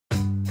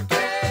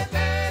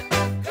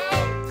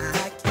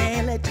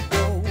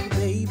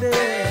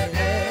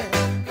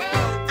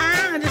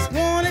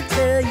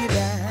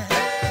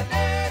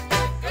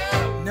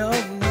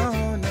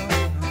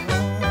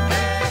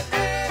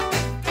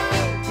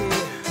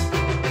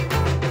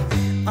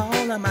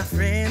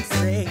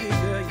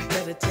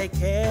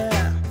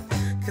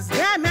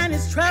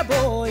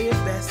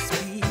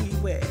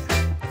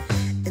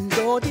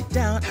hold it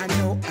down, I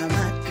know I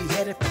might be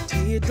headed for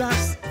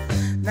teardrops.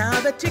 Now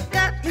that you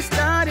got me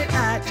started,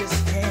 I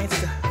just can't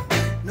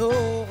stop.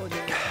 No.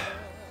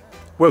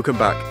 Welcome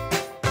back.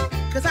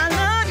 'Cause I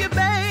love you,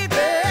 baby.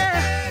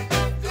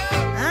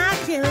 I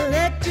can't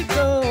let you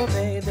go,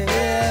 baby.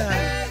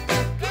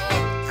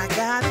 I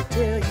gotta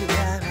tell you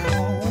that I'm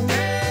home.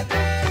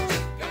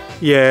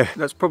 Yeah,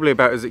 that's probably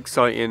about as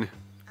exciting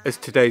as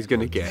today's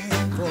gonna get.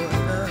 For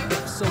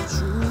love so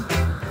true.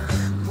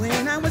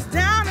 When I was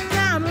down and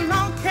down,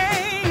 along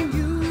came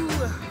you.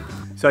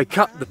 So I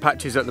cut the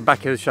patches at the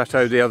back of the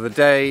chateau the other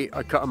day.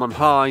 I cut them on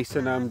high, so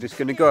now I'm just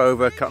gonna go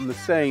over, cut them the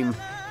same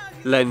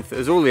length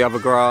as all the other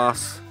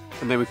grass,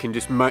 and then we can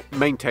just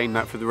maintain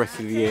that for the rest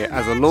of the year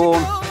as a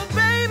lawn.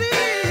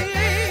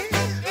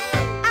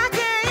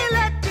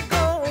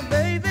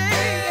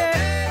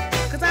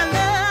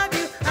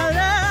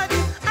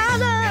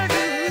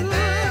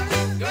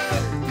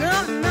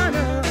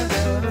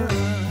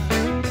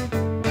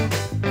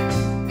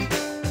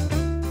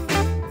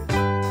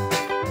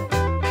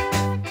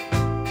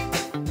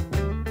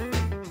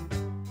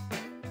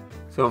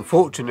 So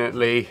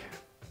unfortunately,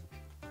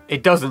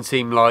 it doesn't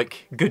seem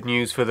like good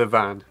news for the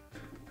van.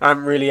 I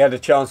haven't really had a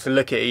chance to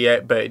look at it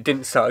yet, but it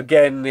didn't start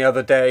again the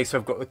other day, so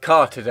I've got the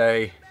car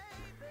today.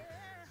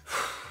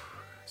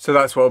 So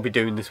that's what I'll be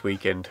doing this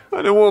weekend.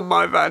 I don't want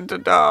my van to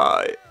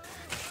die.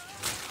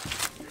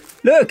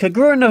 Look, I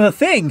grew another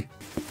thing.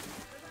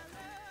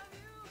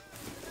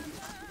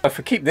 If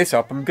I keep this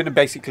up, I'm going to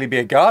basically be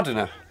a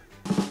gardener.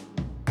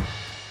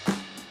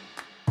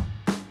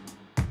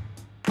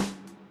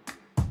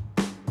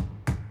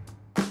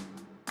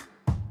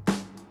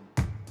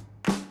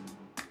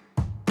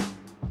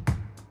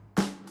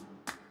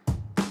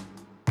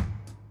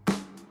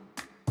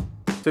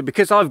 So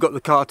because I've got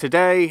the car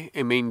today,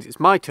 it means it's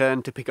my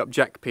turn to pick up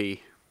Jack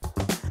P.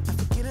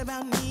 Forget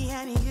about me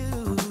and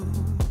you.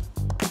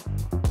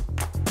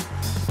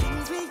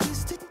 Things we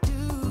used to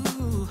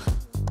do.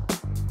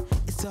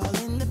 It's all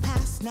in the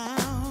past now.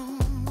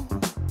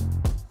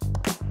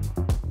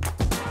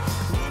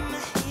 When I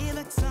hear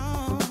that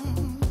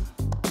song,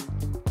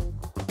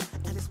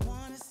 I just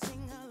wanna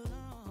sing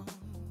along.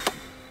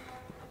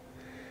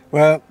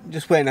 Well,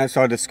 just waiting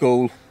outside of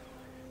school.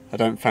 I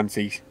don't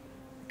fancy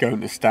going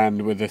to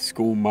stand with a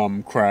school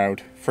mum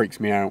crowd.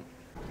 Freaks me out.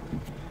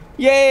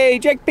 Yay,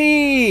 Jack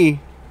P!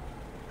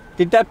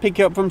 Did Dad pick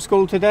you up from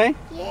school today?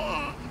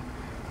 Yeah.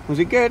 Was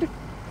it good?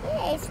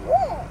 Yeah, it's good.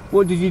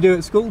 What did you do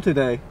at school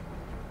today?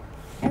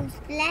 I was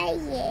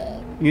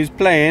playing. You was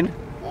playing?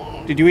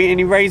 Yeah. Did you eat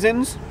any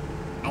raisins?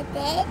 I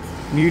did.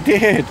 You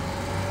did?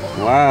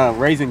 Wow,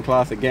 raisin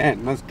class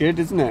again. That's good,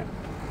 isn't it?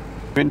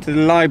 Went to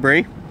the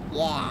library?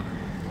 Yeah.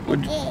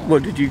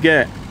 What did you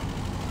get?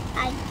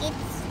 I get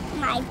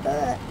my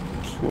book.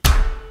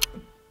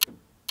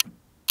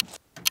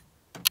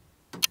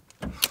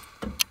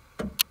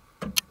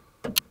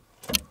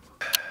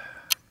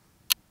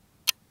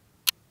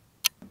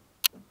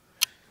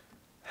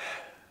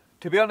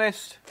 To be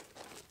honest,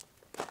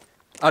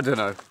 I don't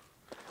know.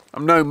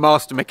 I'm no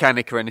master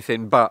mechanic or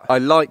anything, but I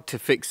like to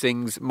fix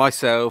things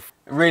myself.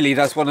 Really,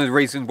 that's one of the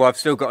reasons why I've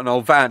still got an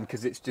old van,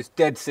 because it's just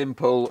dead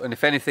simple, and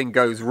if anything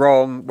goes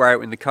wrong, we're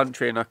out in the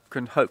country and I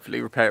can hopefully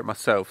repair it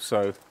myself.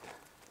 So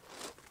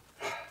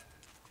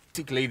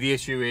basically the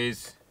issue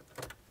is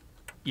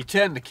you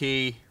turn the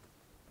key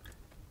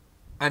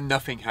and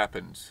nothing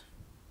happens,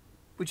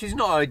 which is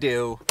not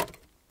ideal.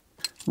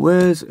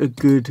 Where's a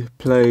good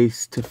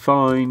place to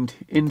find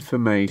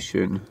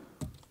information?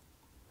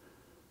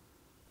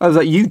 Oh,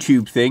 that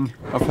YouTube thing.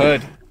 I've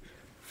heard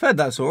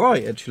that's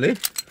alright actually.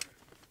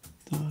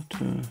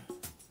 Down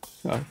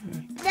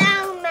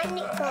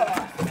many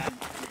doors.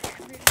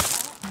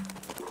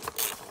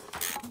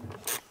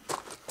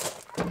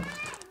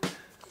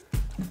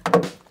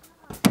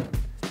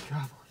 Come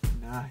on,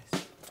 nice.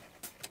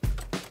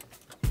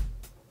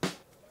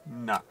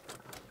 No.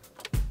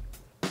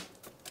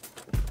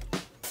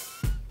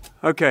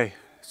 Okay,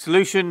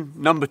 solution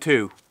number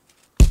 2.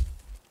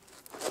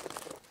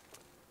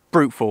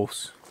 Brute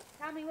force.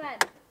 Tell me when.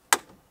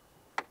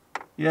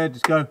 Yeah,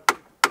 just go.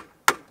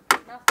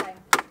 Nothing.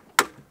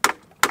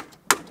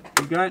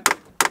 You going?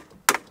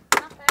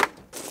 Nothing.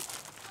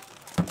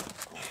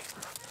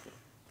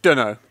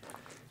 Dunno.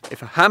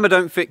 If a hammer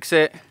don't fix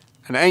it,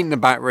 and it ain't the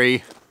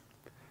battery,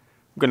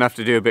 I'm gonna have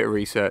to do a bit of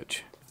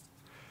research.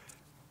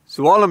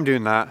 So while I'm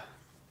doing that,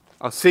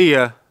 I'll see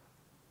you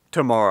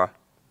tomorrow.